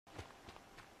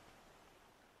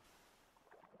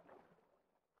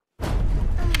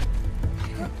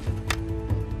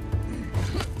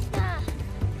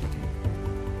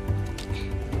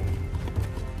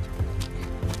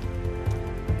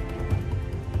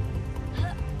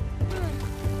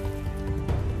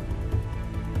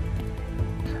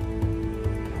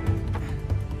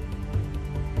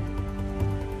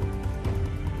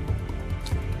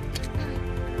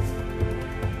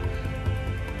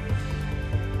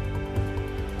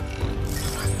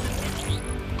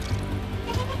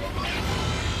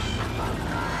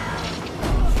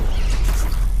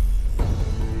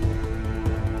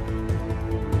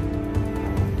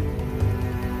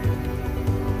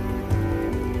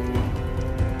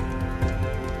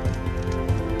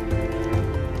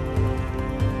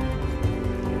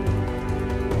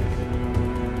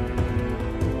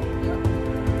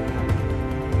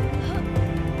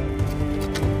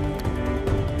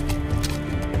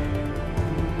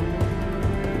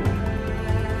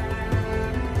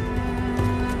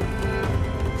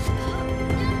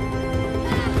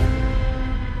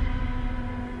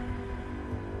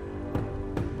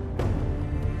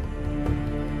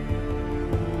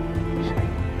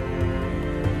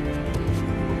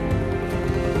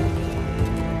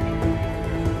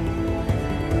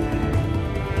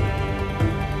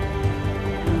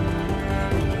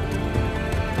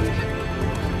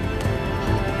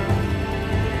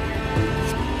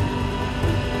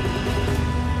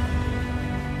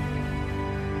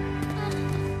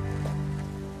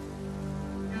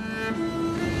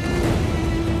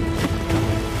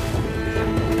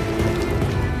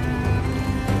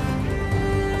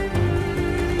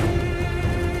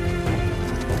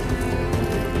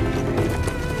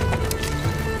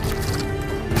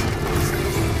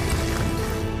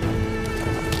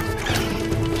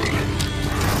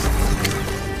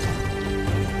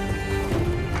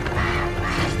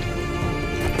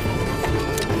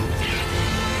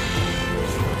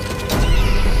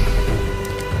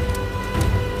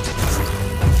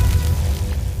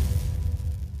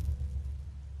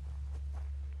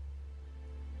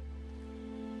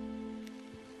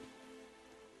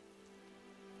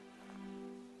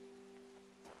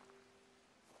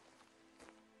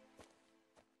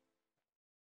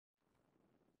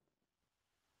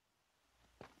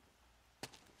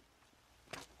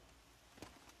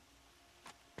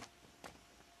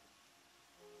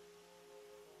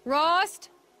Rost?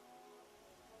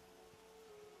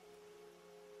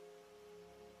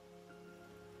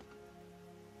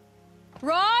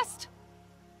 Rost?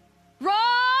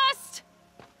 Rost?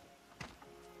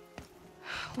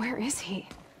 Where is he?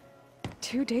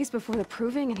 2 days before the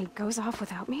proving and he goes off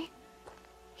without me?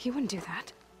 He wouldn't do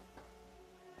that.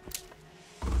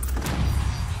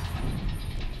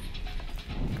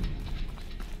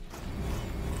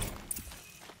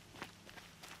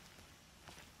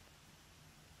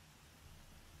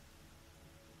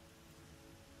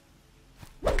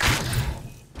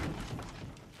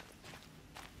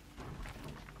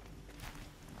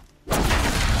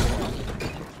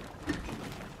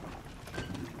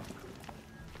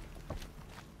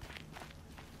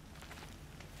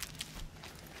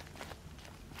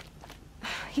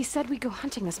 He said we'd go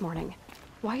hunting this morning.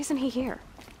 Why isn't he here?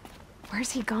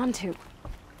 Where's he gone to?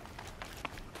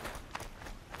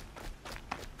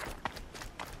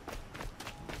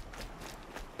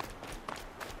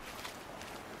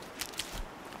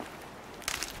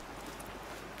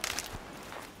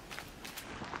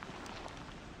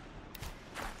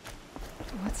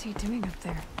 What's he doing up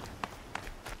there?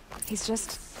 He's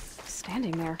just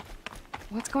standing there.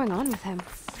 What's going on with him?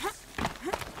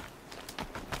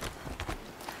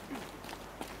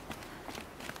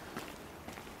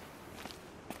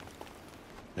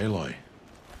 Aloy,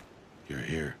 you're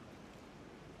here.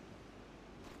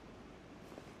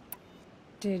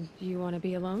 Did you want to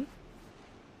be alone?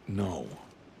 No.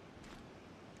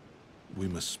 We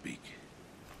must speak.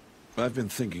 I've been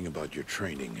thinking about your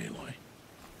training, Aloy.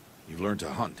 You've learned to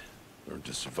hunt, learned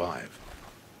to survive.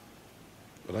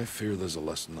 But I fear there's a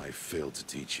lesson I failed to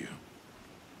teach you.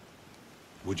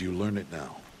 Would you learn it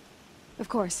now? Of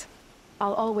course.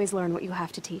 I'll always learn what you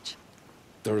have to teach.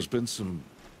 There has been some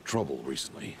trouble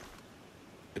recently.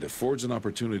 It affords an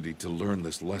opportunity to learn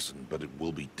this lesson, but it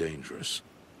will be dangerous.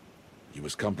 You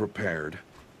must come prepared,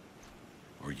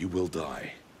 or you will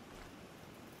die.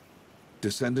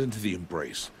 Descend into the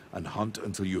Embrace, and hunt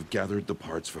until you have gathered the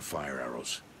parts for fire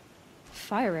arrows.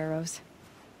 Fire arrows?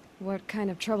 What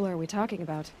kind of trouble are we talking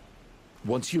about?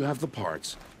 Once you have the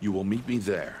parts, you will meet me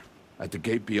there, at the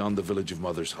gate beyond the village of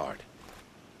Mother's Heart.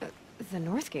 The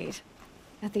North Gate?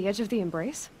 At the edge of the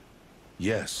Embrace?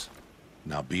 Yes.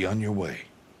 Now be on your way.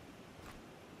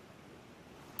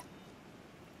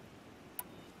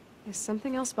 Is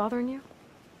something else bothering you?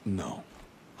 No,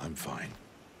 I'm fine.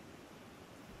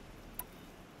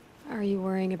 Are you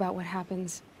worrying about what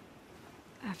happens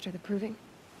after the proving?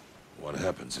 What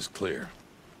happens is clear.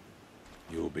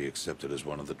 You will be accepted as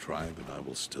one of the tribe, and I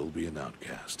will still be an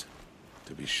outcast.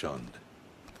 To be shunned.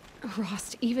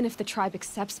 Rost, even if the tribe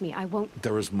accepts me, I won't—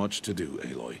 There is much to do,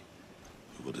 Aloy.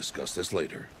 We will discuss this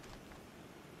later.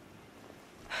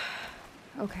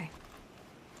 Okay.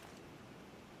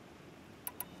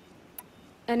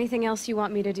 Anything else you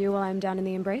want me to do while I'm down in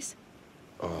the Embrace?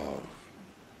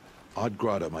 Odd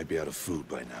Grata might be out of food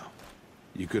by now.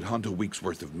 You could hunt a week's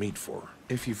worth of meat for her,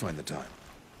 if you find the time.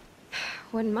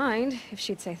 Wouldn't mind if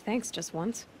she'd say thanks just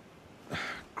once.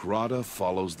 Grata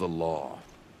follows the law.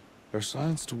 Her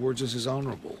silence towards us is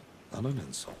honorable, not an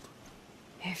insult.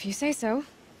 If you say so.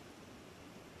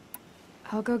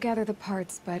 I'll go gather the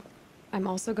parts, but I'm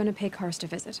also going to pay Karst a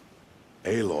visit.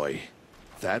 Aloy,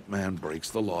 that man breaks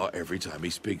the law every time he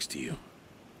speaks to you.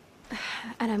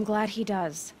 And I'm glad he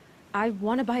does. I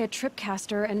want to buy a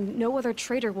tripcaster, and no other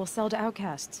trader will sell to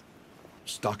outcasts.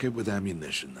 Stock it with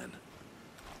ammunition, then.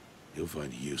 You'll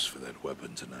find use for that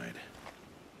weapon tonight.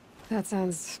 That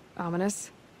sounds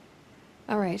ominous.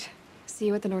 All right. See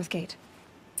you at the North Gate.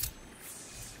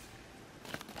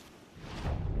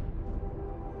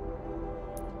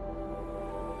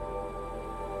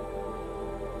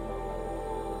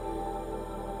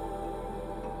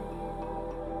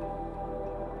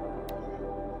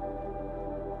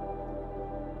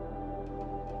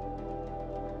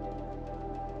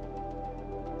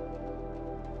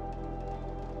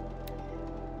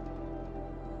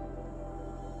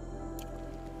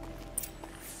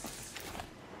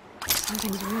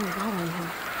 Something's really bothering him.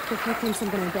 If he thinks I'm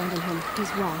gonna abandon him,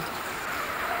 he's wrong.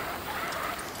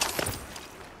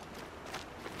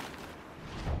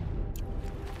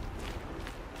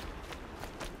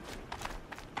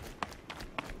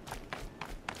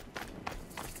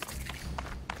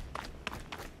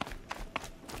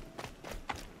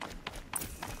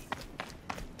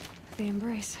 The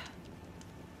Embrace.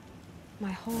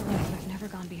 My whole life I've never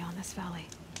gone beyond this valley.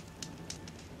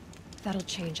 That'll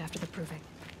change after the proving.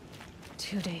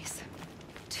 2 days.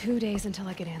 2 days until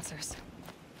I get answers.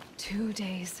 2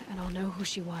 days, and I'll know who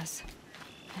she was.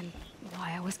 And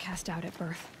why I was cast out at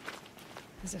birth.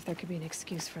 As if there could be an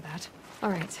excuse for that. All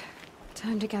right.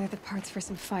 Time to gather the parts for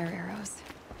some fire arrows.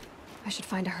 I should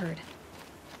find a herd.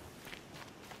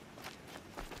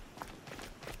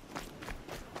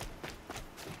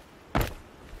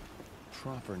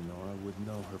 Proper Nora would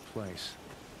know her place.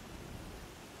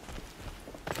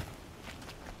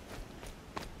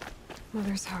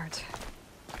 Mother's heart.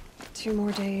 2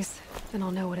 more days, then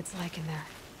I'll know what it's like in there.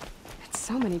 It's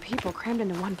so many people crammed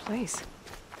into one place.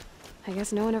 I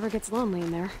guess no one ever gets lonely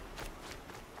in there.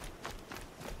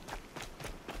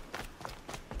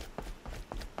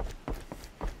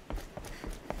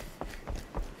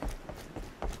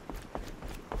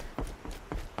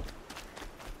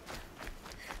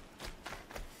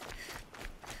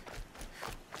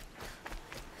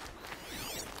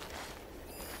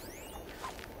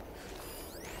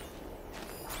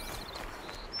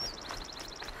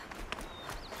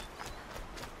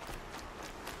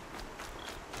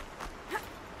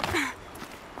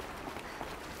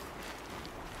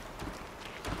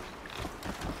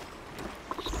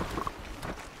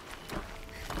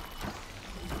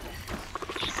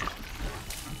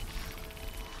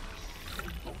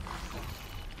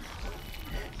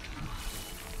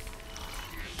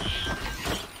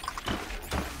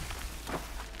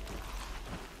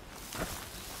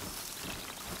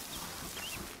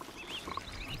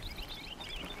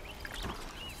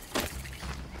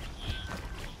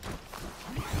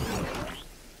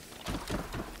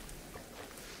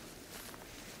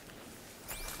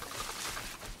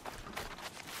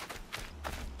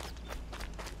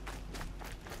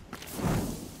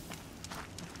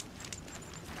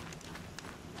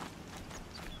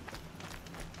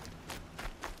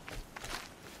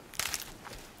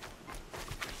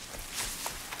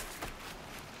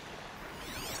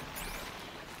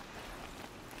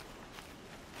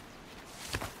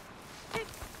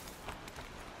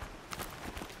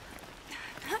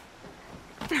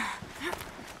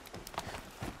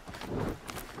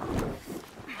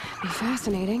 Be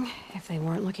fascinating if they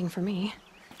weren't looking for me.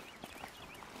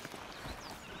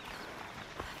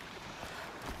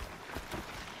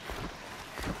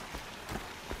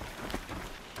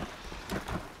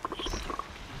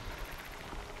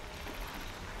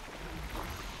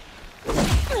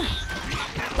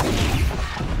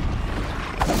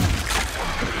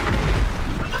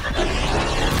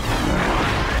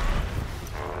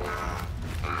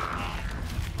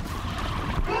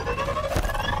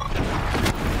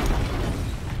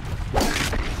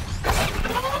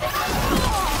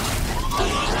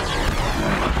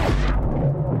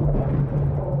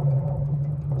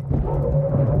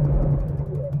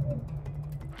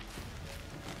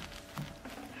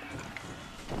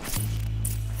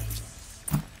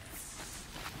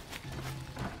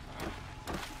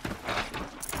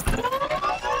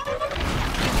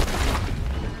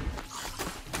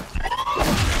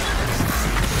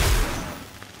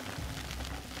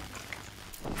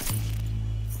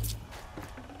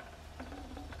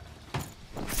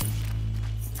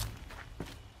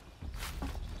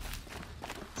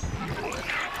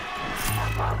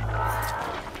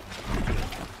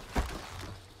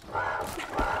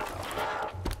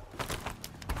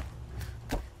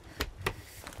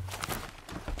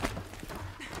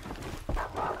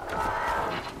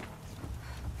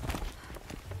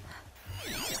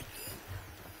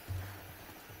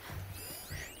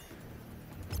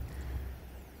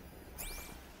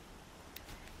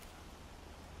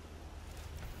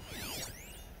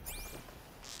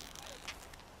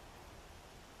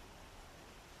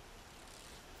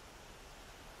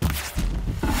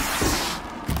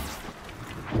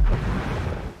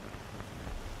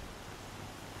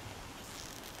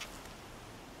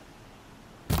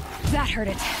 That hurt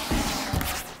it.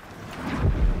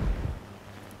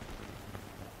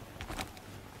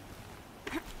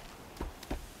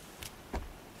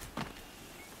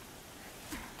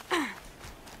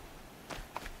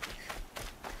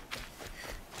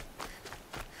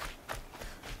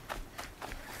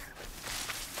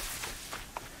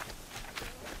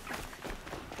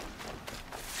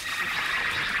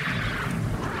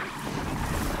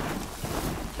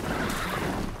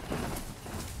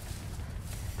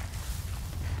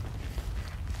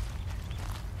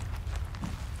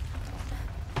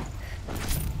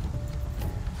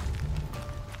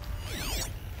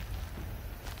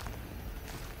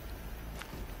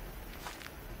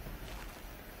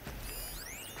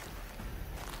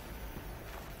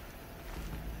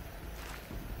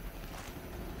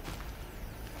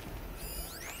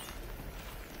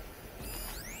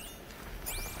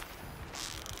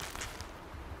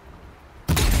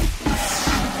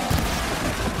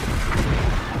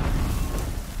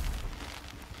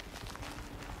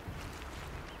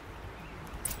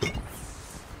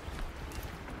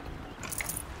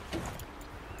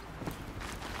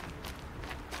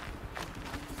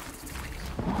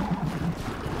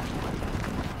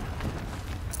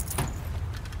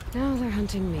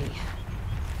 taunting me.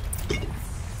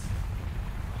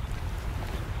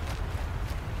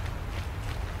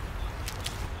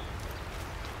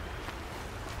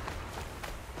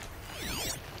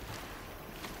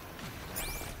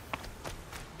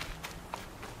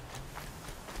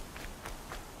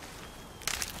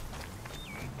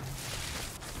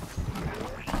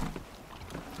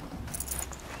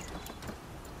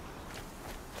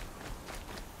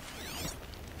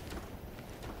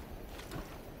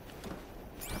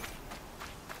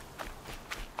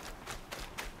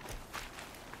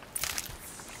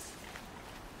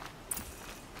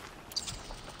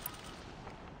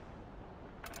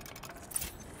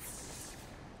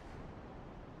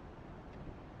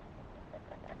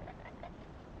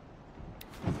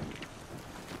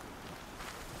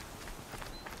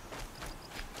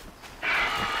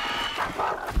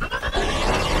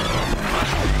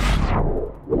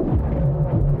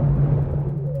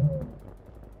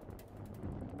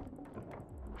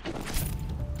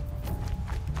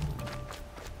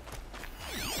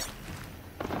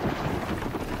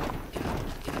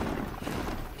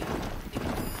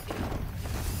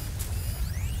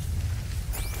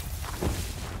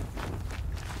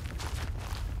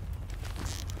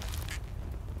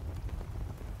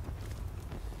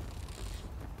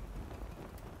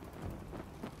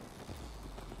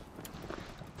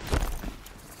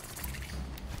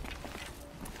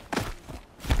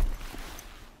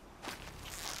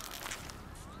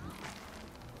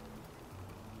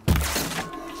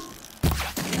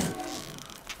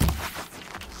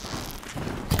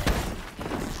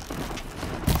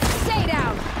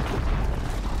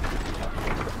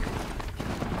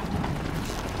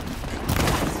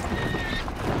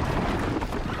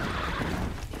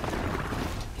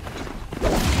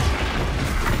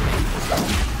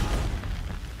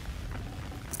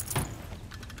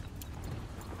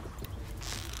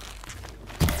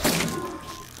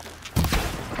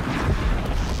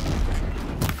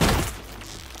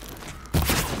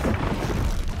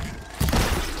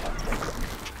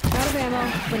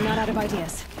 But not out of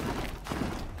ideas.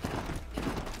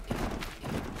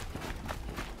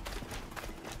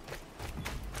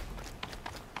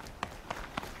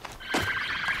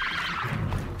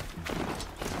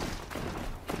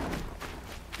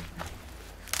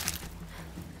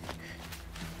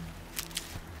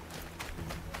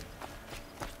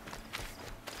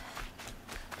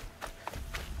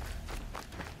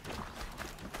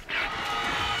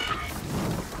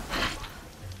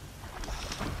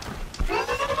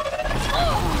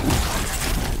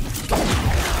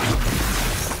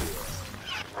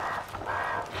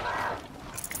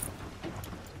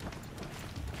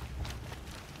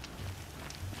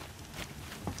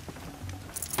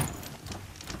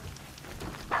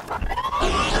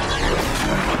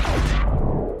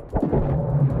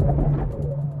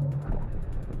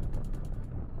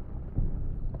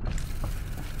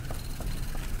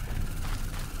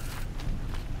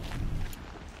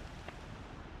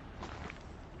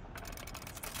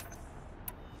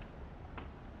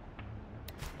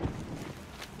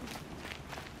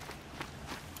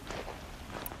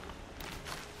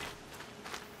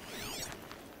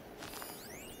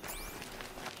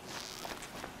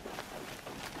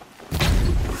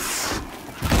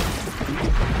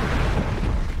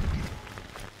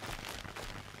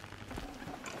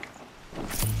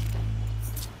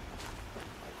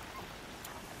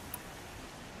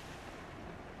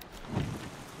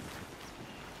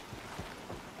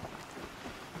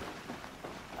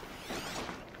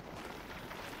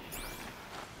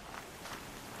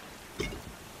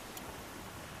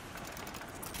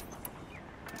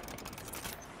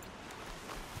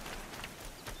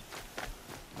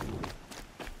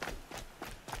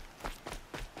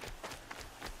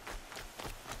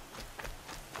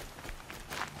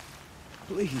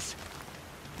 Please.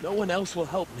 No one else will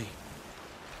help me.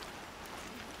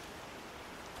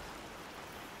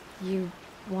 You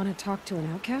want to talk to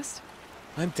an outcast?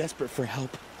 I'm desperate for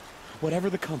help. Whatever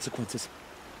the consequences.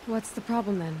 What's the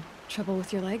problem then? Trouble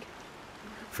with your leg?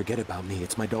 Forget about me.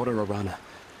 It's my daughter, Arana.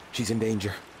 She's in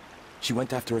danger. She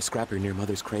went after a scrapper near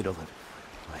Mother's cradle, and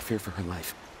I fear for her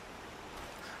life.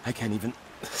 I can't even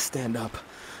stand up,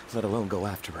 let alone go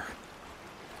after her.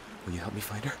 Will you help me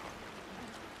find her?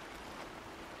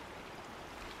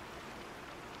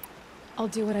 I'll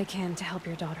do what I can to help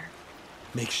your daughter.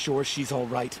 Make sure she's all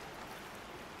right.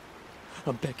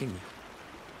 I'm begging you.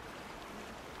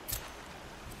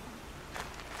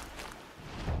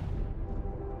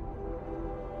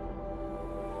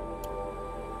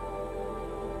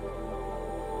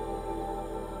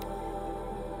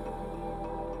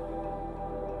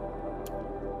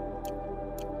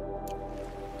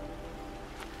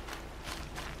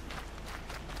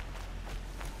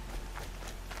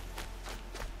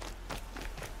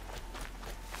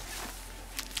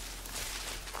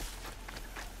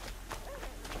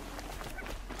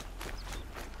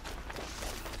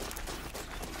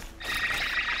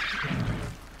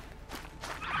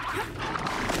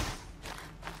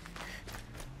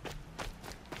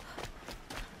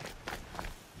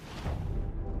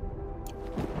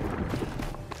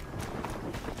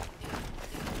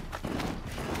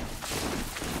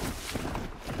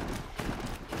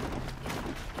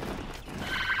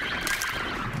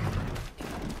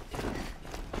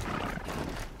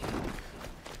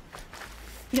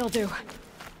 You'll do.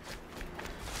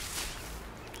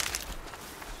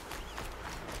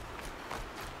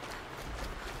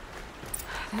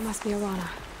 That must be Arana.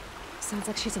 Sounds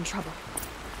like she's in trouble.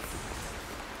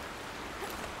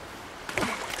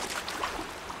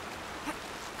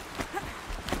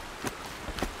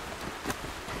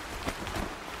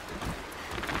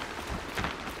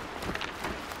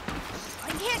 I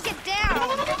can't get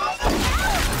down!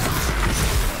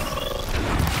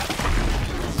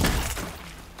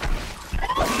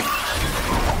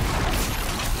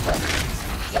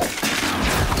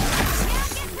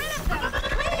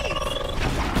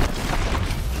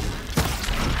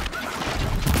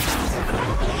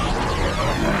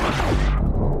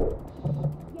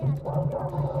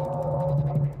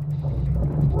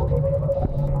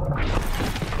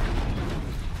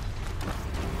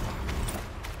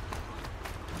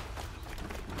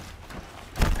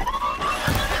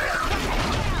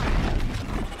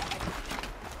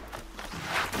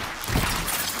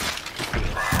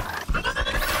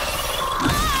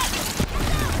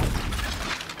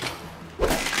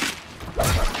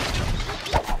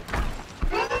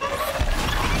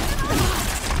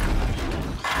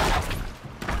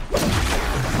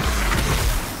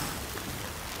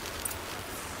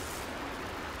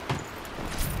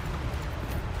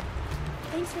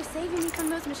 Thanks for saving me from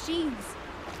those machines.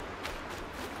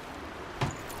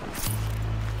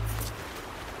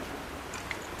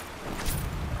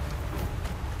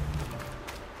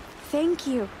 Thank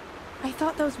you. I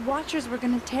thought those Watchers were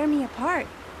gonna tear me apart.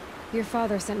 Your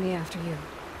father sent me after you.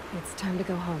 It's time to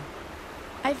go home.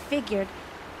 I figured.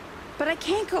 But I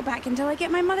can't go back until I get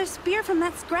my mother's spear from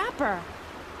that scrapper.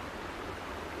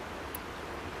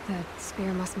 That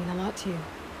spear must mean a lot to you.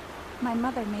 My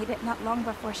mother made it not long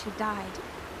before she died.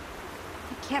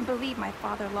 I can't believe my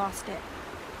father lost it.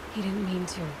 He didn't mean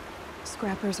to.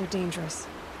 Scrappers are dangerous.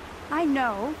 I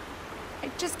know.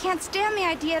 I just can't stand the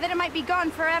idea that it might be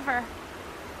gone forever.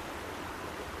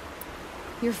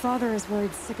 Your father is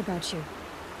worried sick about you.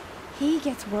 He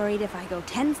gets worried if I go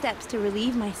 10 steps to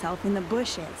relieve myself in the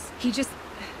bushes. He doesn't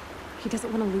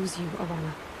want to lose you,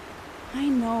 Arana. I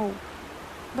know.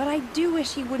 But I do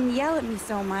wish he wouldn't yell at me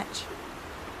so much.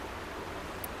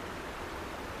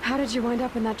 How did you wind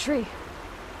up in that tree?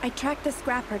 I tracked the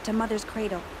scrapper to Mother's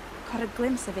cradle. Caught a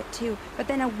glimpse of it too, but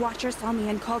then a Watcher saw me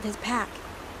and called his pack.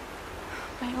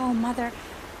 But oh, Mother,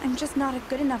 I'm just not a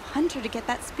good enough hunter to get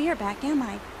that spear back, am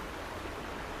I?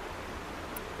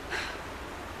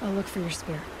 I'll look for your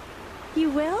spear. You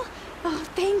will? Oh,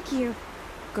 thank you.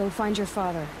 Go find your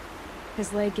father.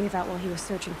 His leg gave out while he was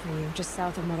searching for you, just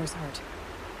south of Mother's Heart.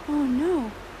 Oh,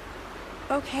 no.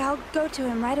 Okay, I'll go to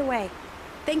him right away.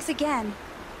 Thanks again.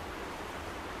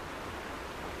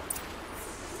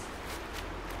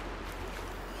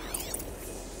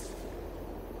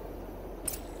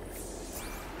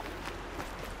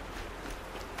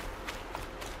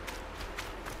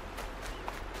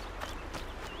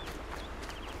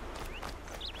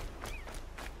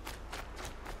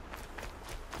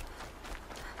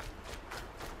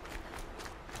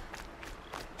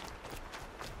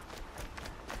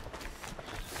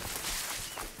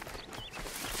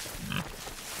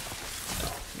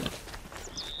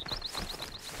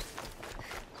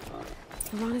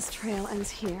 Arana's trail ends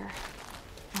here.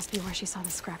 Must be where she saw the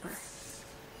scrapper.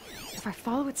 If I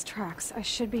follow its tracks, I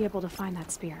should be able to find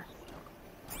that spear.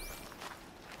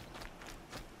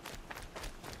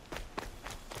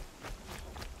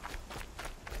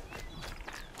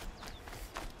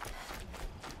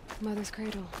 Mother's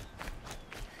cradle.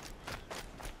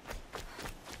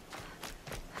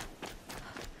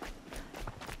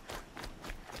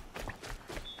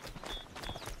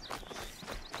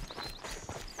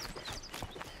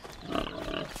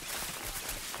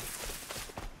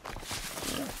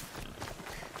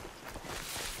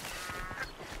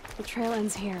 The trail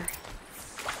ends here.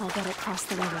 I'll get it across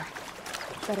the river.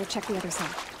 Better check the other side.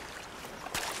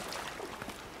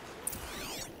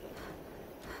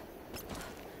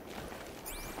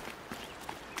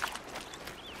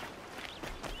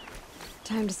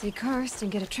 Time to see Karst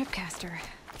and get a tripcaster.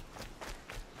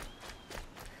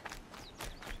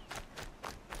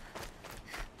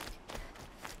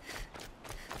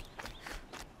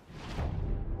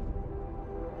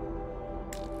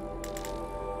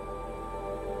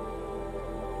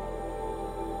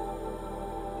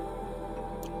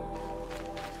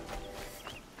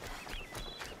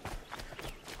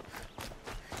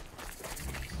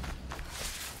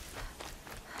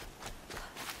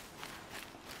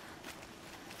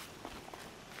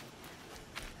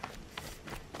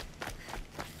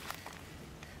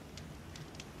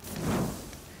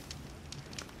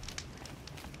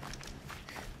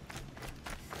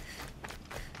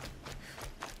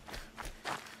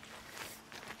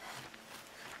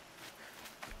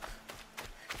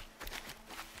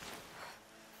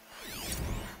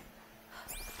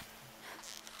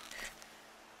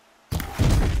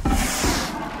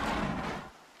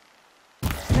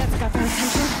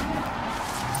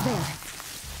 There.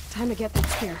 Time to get that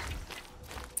spear.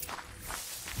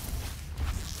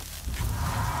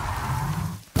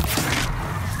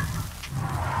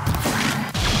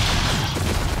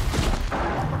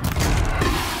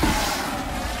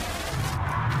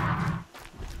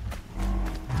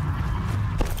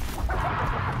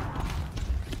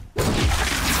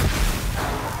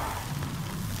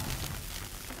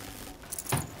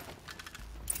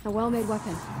 A well-made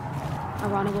weapon.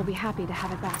 Arana will be happy to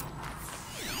have it back.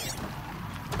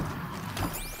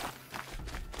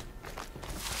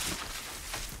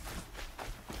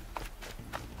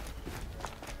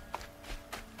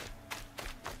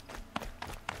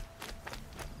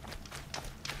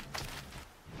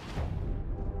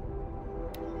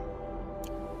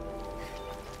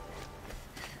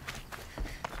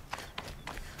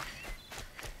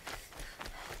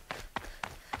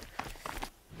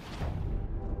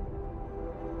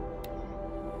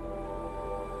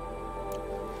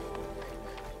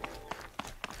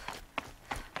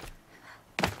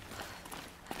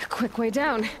 Quick way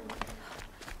down.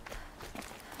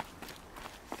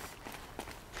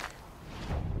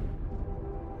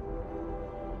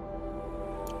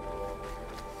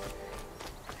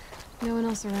 No one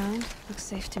else around. Looks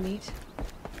safe to meet.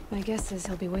 My guess is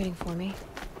he'll be waiting for me.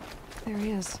 There he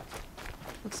is.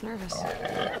 Looks nervous.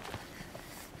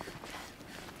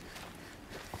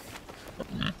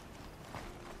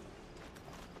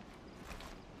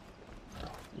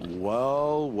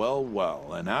 Well, well,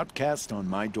 well. An outcast on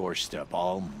my doorstep.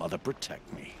 All mother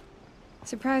protect me.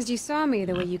 Surprised you saw me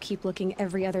the way you keep looking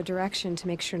every other direction to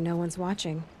make sure no one's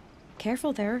watching.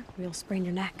 Careful there, or you'll sprain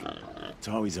your neck. It's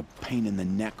always a pain in the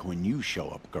neck when you show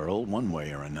up, girl, one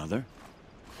way or another.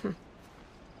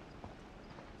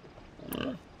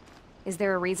 Is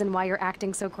there a reason why you're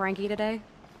acting so cranky today?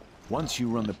 Once you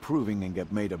run the proving and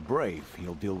get made a brave,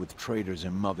 you'll deal with traitors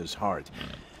in Mother's Heart.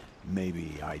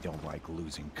 Maybe I don't like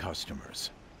losing customers.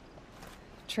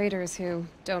 Traitors who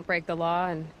don't break the law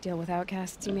and deal with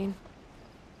outcasts, you mean?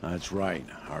 That's right.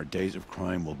 Our days of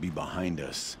crime will be behind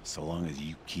us, so long as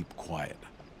you keep quiet.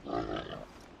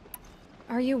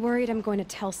 Are you worried I'm going to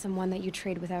tell someone that you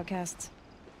trade with outcasts?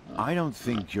 I don't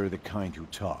think you're the kind who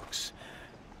talks,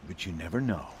 but you never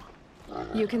know.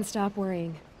 You can stop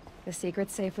worrying. The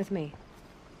secret's safe with me.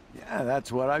 Yeah,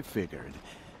 that's what I figured.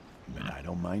 But I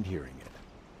don't mind hearing it.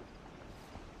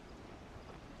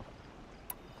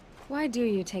 Why do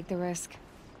you take the risk,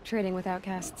 trading with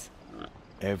outcasts?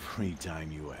 Every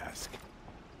time you ask.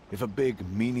 If a big,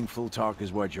 meaningful talk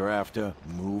is what you're after,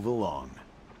 move along.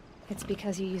 It's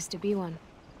because you used to be one,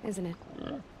 isn't it?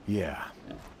 Yeah.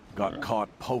 Got caught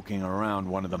poking around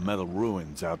one of the metal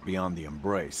ruins out beyond the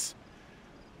Embrace.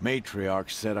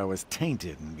 Matriarch said I was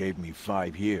tainted and gave me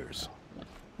 5 years.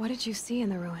 What did you see in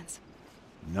the ruins?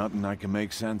 Nothing I can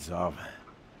make sense of.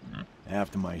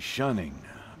 After my shunning,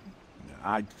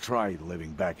 I tried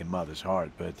living back in Mother's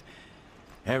Heart, but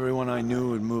everyone I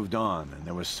knew had moved on, and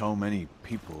there were so many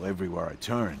people everywhere I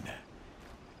turned.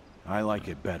 I like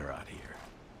it better out here.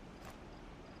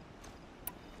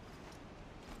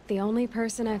 The only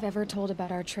person I've ever told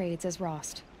about our trades is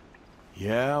Rost.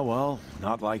 Yeah, well,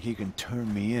 not like he can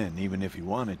turn me in, even if he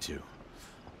wanted to.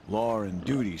 Law and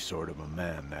duty sort of a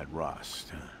man, that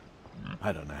Rost.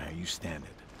 I don't know how you stand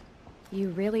it. You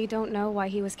really don't know why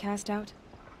he was cast out?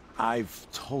 I've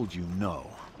told you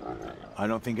no. I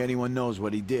don't think anyone knows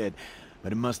what he did,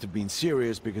 but it must have been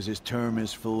serious because his term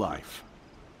is for life.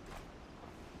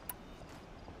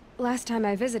 Last time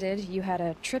I visited, you had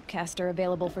a tripcaster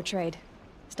available for trade.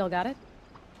 Still got it?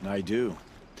 I do.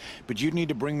 But you'd need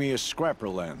to bring me a scrapper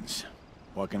lens.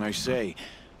 What can I say?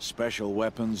 Special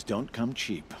weapons don't come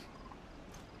cheap.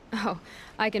 Oh,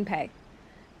 I can pay.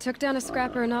 Took down a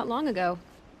scrapper not long ago.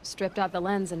 Stripped out the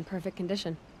lens in perfect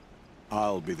condition.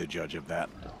 I'll be the judge of that.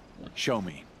 Show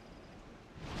me.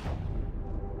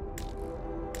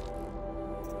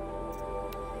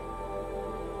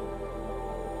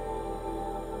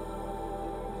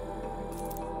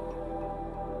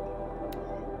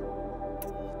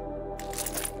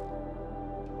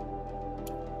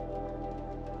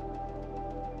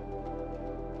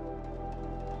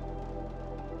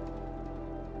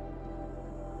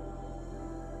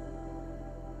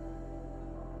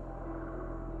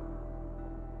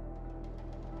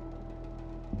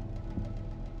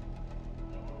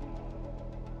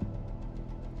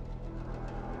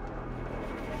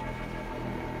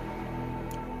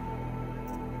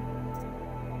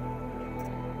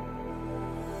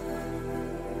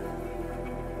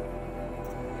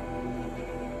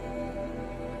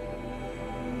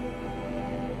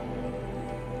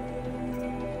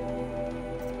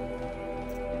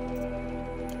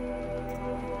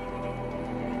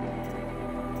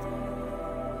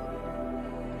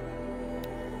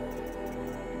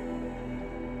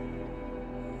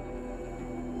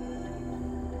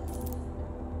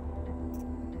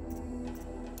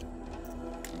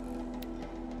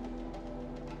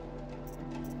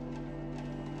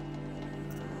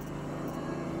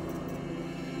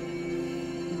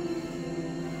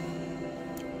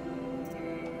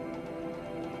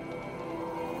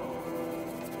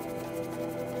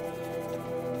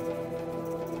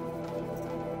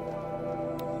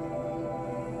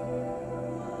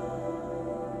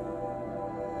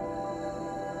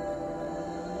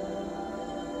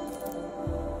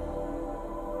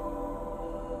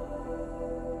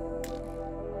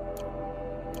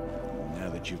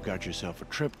 that you've got yourself a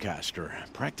tripcaster,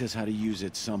 practice how to use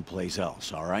it someplace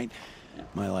else, all right?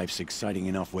 My life's exciting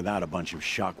enough without a bunch of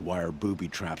shock wire booby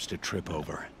traps to trip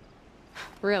over.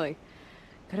 Really?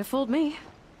 Could have fooled me.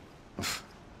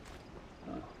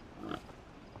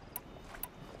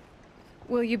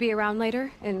 Will you be around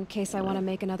later, in case I want to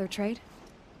make another trade?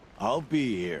 I'll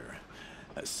be here.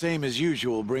 Same as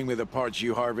usual, bring me the parts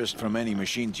you harvest from any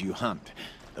machines you hunt.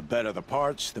 The better the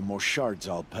parts, the more shards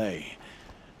I'll pay.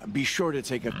 Be sure to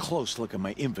take a close look at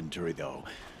my inventory, though.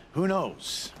 Who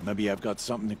knows? Maybe I've got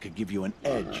something that could give you an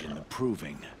edge in the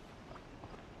proving.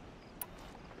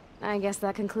 I guess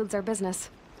that concludes our business.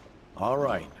 All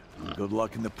right. Good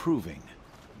luck in the proving.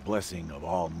 Blessing of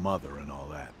All Mother and all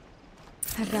that.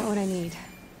 I've got what I need.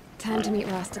 Time to meet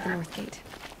Rost at the North Gate.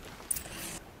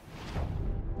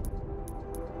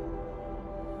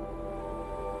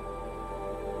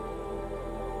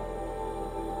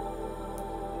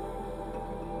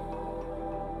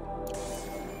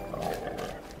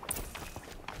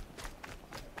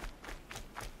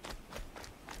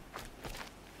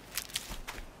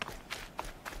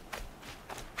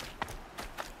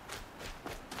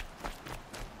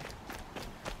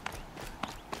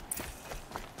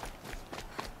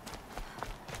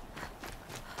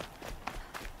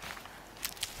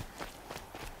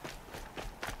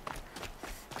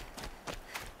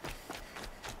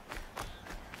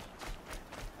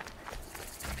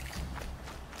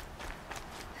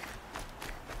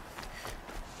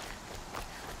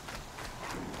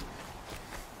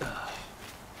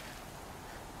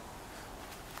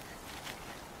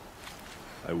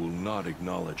 I will not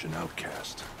acknowledge an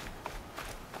outcast.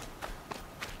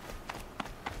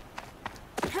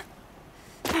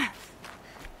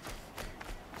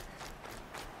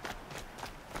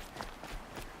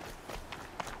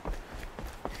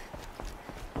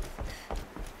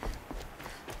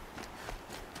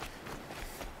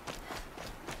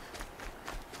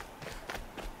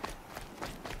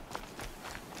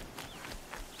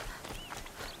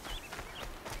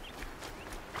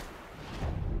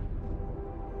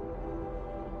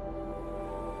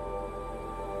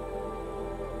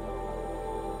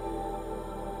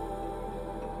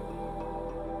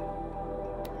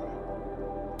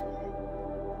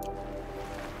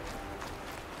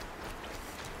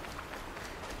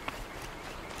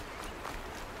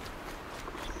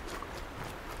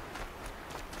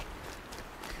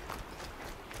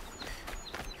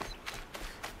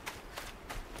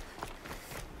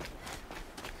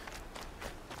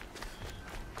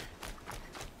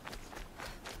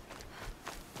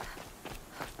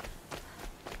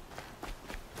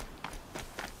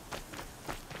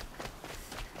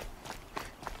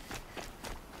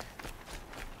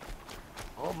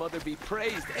 Oh, Mother be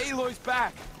praised. Aloy's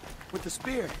back! With the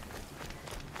spear.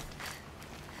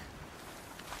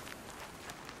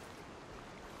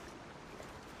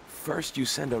 First you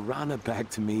send Arana back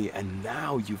to me, and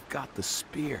now you've got the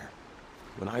spear.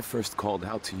 When I first called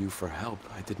out to you for help,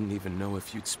 I didn't even know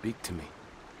if you'd speak to me.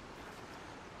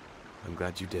 I'm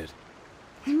glad you did.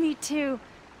 Me too.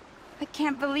 I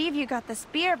can't believe you got the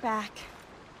spear back.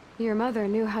 Your mother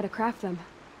knew how to craft them.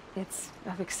 It's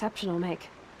of exceptional make.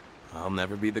 I'll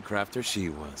never be the crafter she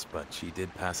was, but she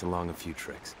did pass along a few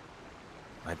tricks.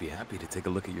 I'd be happy to take a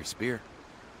look at your spear.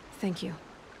 Thank you.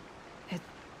 It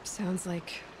sounds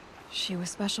like she was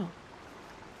special.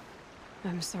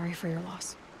 I'm sorry for your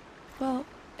loss. Well,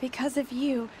 because of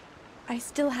you, I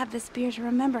still have the spear to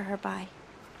remember her by.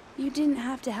 You didn't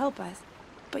have to help us,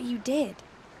 but you did.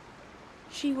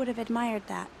 She would have admired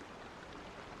that.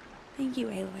 Thank you,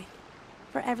 Aloy,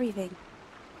 for everything.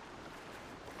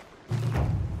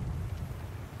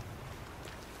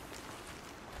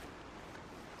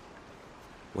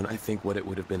 When I think what it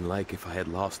would have been like if I had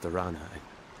lost Arana,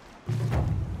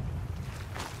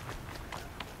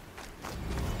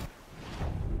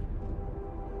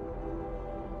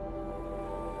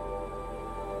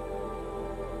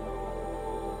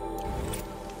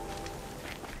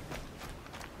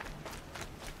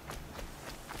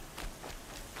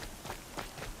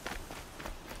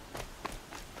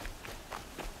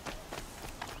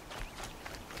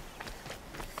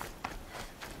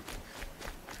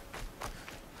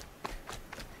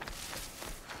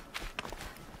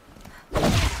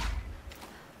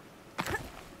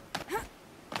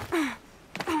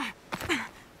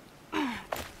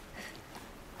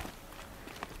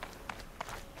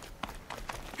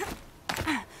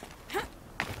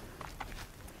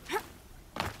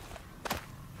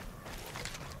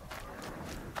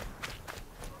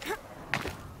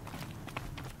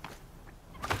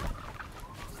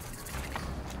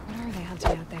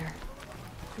 Out there,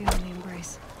 beyond the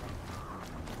embrace.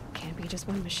 Can't be just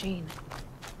one machine.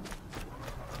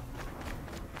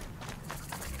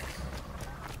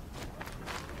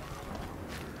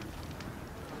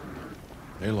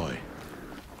 Aloy,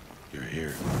 you're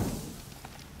here.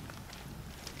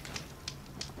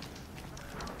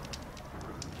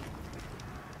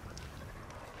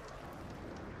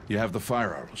 You have the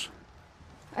fire arrows.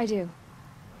 I do.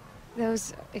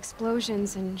 Those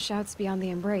explosions and shouts beyond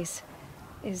the embrace.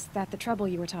 Is that the trouble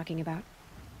you were talking about?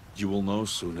 You will know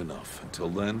soon enough. Until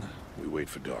then, we wait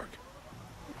for dark.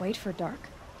 Wait for dark?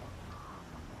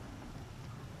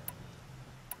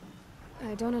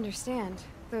 I don't understand.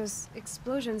 Those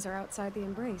explosions are outside the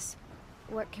embrace.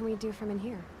 What can we do from in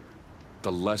here?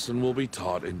 The lesson will be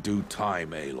taught in due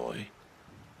time, Aloy.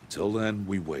 Until then,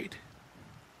 we wait.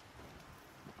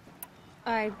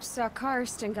 I saw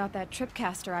Karst got that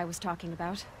tripcaster I was talking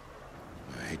about.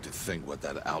 I hate to think what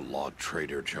that outlawed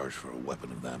trader charged for a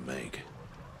weapon of that make.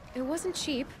 It wasn't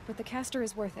cheap, but the caster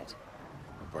is worth it.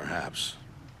 Perhaps.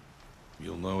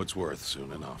 You'll know it's worth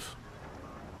soon enough.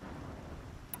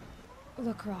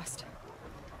 Look, Rost.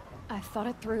 I've thought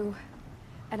it through,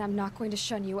 and I'm not going to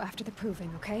shun you after the proving,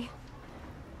 okay?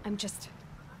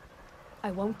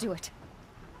 I won't do it.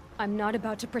 I'm not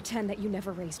about to pretend that you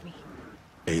never raised me.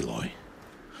 Aloy,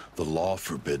 the law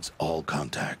forbids all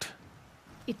contact.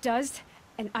 It does,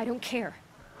 and I don't care.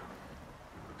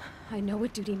 I know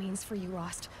what duty means for you,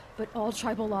 Rost, but all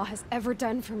tribal law has ever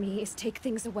done for me is take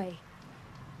things away.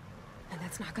 And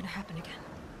that's not gonna happen again.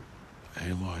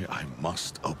 Aloy, I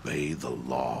must obey the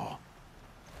law.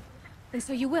 And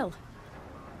so you will.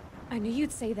 I knew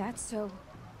you'd say that, so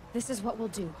this is what we'll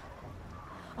do.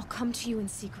 I'll come to you in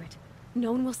secret.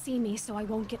 No one will see me, so I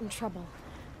won't get in trouble.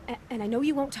 And I know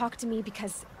you won't talk to me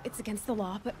because it's against the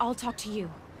law, but I'll talk to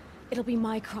you. It'll be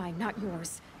my crime, not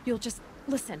yours. You'll just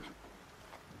listen.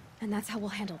 And that's how we'll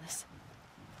handle this.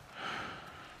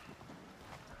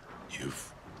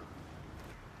 You've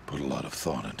put a lot of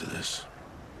thought into this.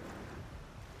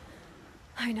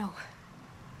 I know.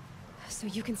 So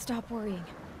you can stop worrying.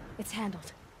 It's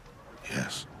handled.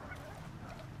 Yes.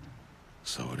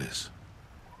 So it is.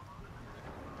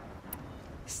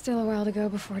 Still a while to go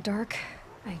before dark.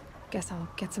 I guess I'll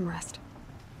get some rest.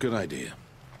 Good idea.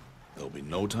 There'll be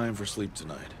no time for sleep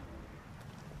tonight.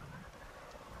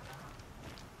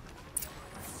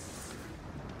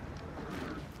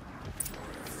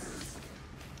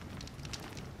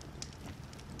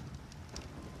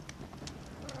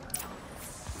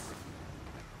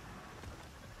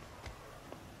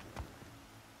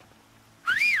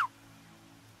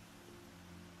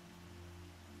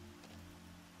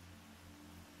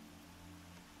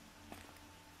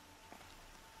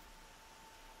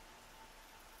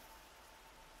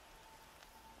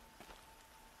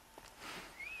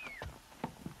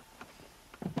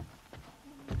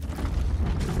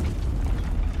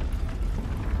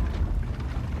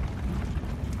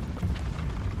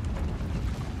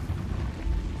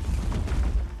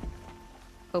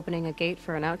 Opening a gate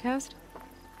for an outcast?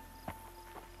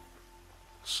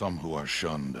 Some who are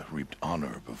shunned reaped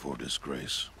honor before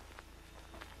disgrace.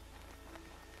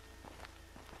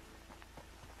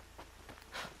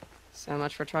 So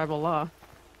much for tribal law.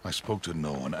 I spoke to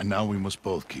no one, and now we must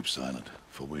both keep silent,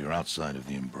 for we are outside of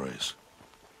the embrace.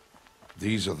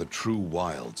 These are the true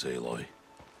wilds, Aloy,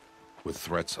 with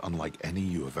threats unlike any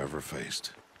you have ever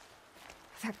faced.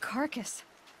 That carcass.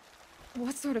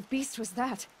 What sort of beast was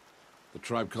that? The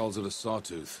tribe calls it a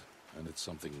sawtooth, and it's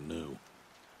something new.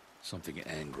 Something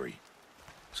angry.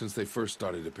 Since they first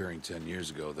started appearing 10 years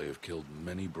ago, they have killed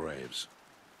many braves.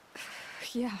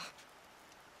 Yeah,